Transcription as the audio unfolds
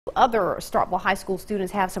Other Starkville High School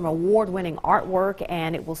students have some award-winning artwork,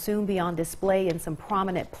 and it will soon be on display in some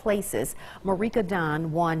prominent places. Marika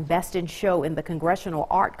Dunn won Best in Show in the Congressional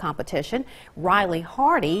Art Competition. Riley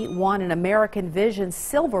Hardy won an American Vision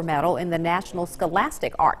Silver Medal in the National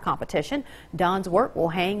Scholastic Art Competition. Dunn's work will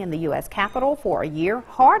hang in the U.S. Capitol for a year.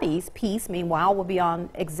 Hardy's piece, meanwhile, will be on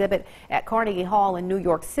exhibit at Carnegie Hall in New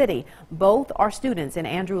York City. Both are students in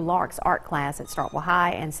Andrew Lark's art class at Starkville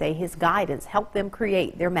High and say his guidance helped them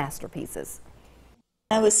create their masterpieces.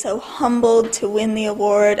 I was so humbled to win the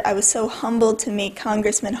award. I was so humbled to meet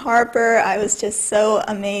Congressman Harper. I was just so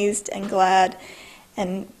amazed and glad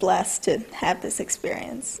and blessed to have this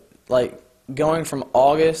experience. Like going from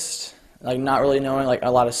August, like not really knowing like a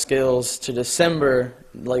lot of skills, to December,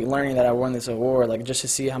 like learning that I won this award, like just to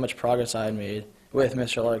see how much progress I had made with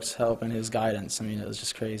Mr. Lark's help and his guidance. I mean, it was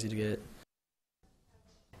just crazy to get.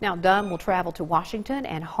 Now, Dunn will travel to Washington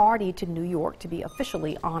and Hardy to New York to be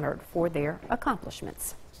officially honored for their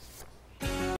accomplishments.